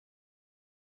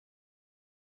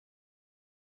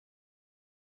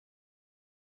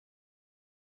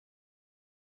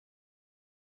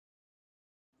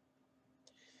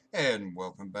And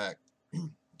welcome back.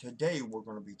 Today we're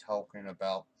going to be talking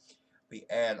about the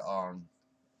add-on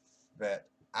that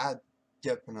I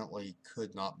definitely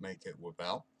could not make it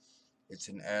without. It's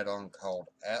an add-on called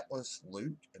Atlas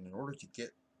Loot, and in order to get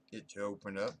it to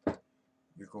open up,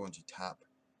 you're going to type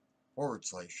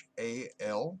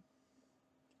 /AL,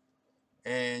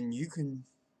 and you can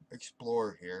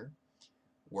explore here.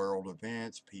 World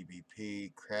events,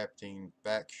 PvP, crafting,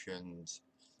 factions,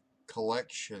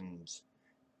 collections,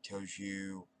 tells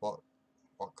you what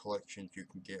collections you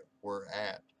can get where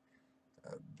at.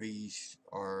 These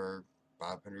are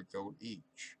 500 gold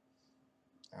each.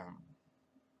 Um,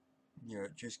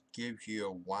 it just gives you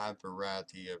a wide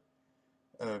variety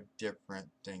of different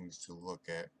things to look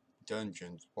at.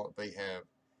 Dungeons, what they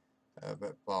have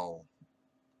that fall,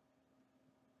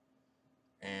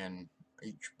 and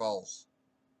each boss.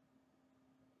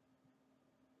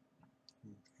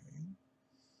 Okay.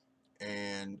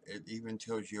 And it even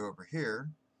tells you over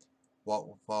here what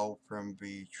will fall from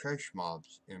the trash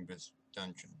mobs in this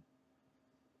dungeon.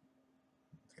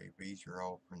 Okay, these are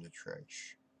all from the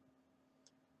trash.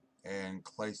 And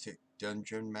Classic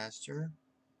Dungeon Master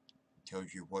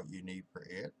tells you what you need for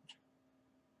it.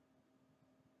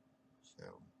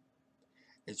 So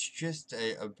it's just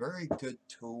a very good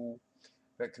tool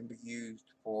that can be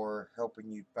used for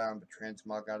helping you find the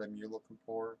transmog item you're looking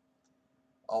for.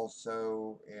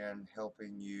 Also in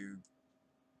helping you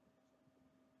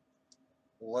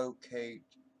locate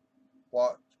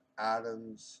what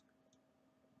items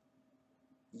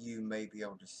you may be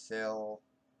able to sell,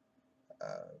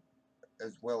 uh,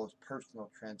 as well as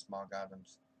personal transmog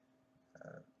items,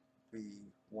 the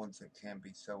ones that can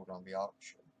be sold on the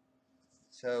auction.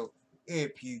 So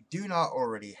if you do not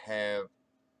already have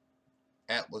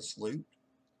Atlas Loot,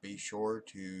 be sure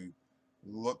to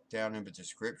look down in the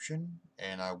description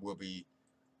and I will be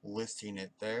listing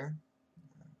it there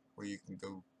where you can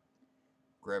go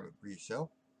grab it for yourself.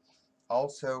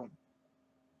 Also,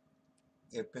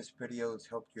 if this video has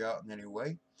helped you out in any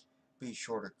way, be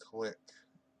sure to click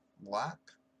like,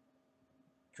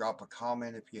 drop a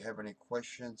comment if you have any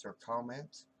questions or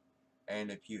comments,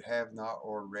 and if you have not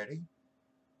already,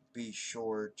 be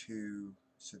sure to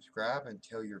subscribe and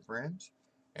tell your friends,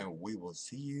 and we will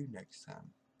see you next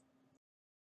time.